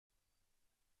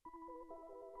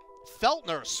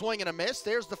Feltner, swing and a miss.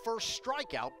 There's the first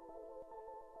strikeout.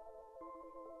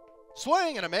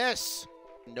 Swing and a miss.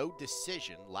 No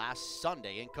decision last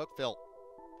Sunday in Cookeville.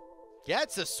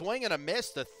 Gets a swing and a miss,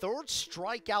 the third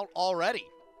strikeout already.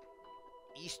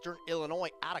 Eastern Illinois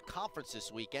out of conference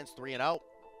this week, ends 3-0.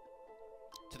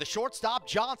 To the shortstop,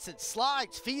 Johnson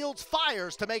slides, fields,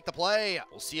 fires to make the play.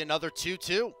 We'll see another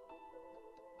 2-2.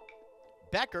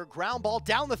 Becker, ground ball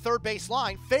down the third base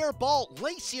line. Fair ball,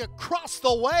 Lacey across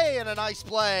the way, and a nice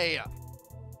play.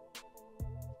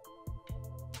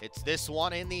 It's this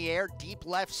one in the air, deep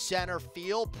left center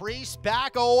field. Priest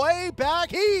back, away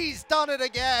back. He's done it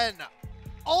again.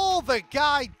 All the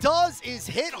guy does is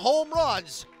hit home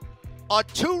runs. A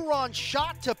 2-run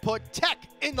shot to put Tech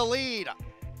in the lead.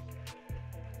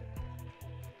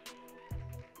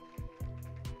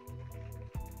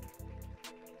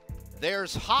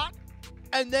 There's Hot,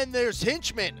 and then there's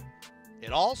Hinchman.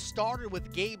 It all started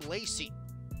with Gabe Lacey,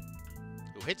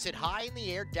 who hits it high in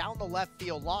the air down the left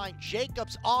field line.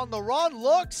 Jacobs on the run,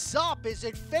 looks up. Is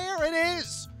it fair? It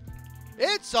is.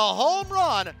 It's a home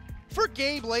run for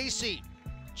Gabe Lacey.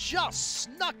 Just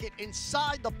snuck it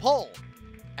inside the pole.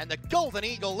 And the Golden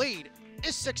Eagle lead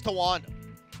is 6-1.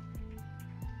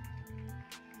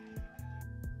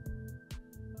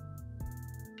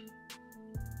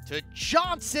 To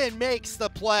Johnson, makes the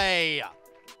play.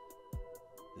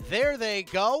 There they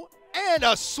go. And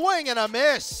a swing and a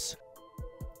miss.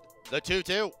 The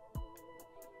 2-2.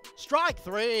 Strike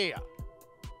three.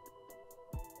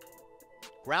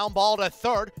 Ground ball to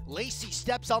third. Lacey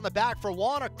steps on the back for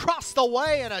one. Across the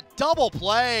way and a double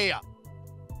play.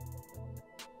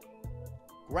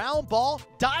 Ground ball.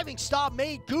 Diving stop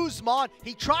made Guzman.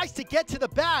 He tries to get to the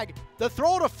bag. The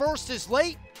throw to first is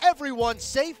late. Everyone's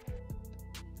safe.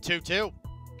 2-2.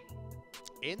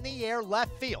 In the air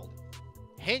left field.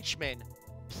 Hinchman.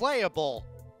 Playable.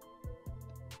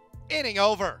 Inning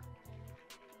over.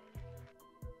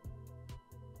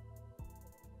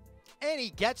 And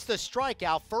he gets the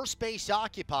strikeout, first base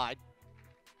occupied.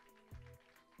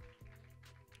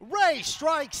 Ray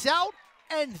strikes out,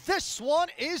 and this one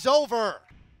is over.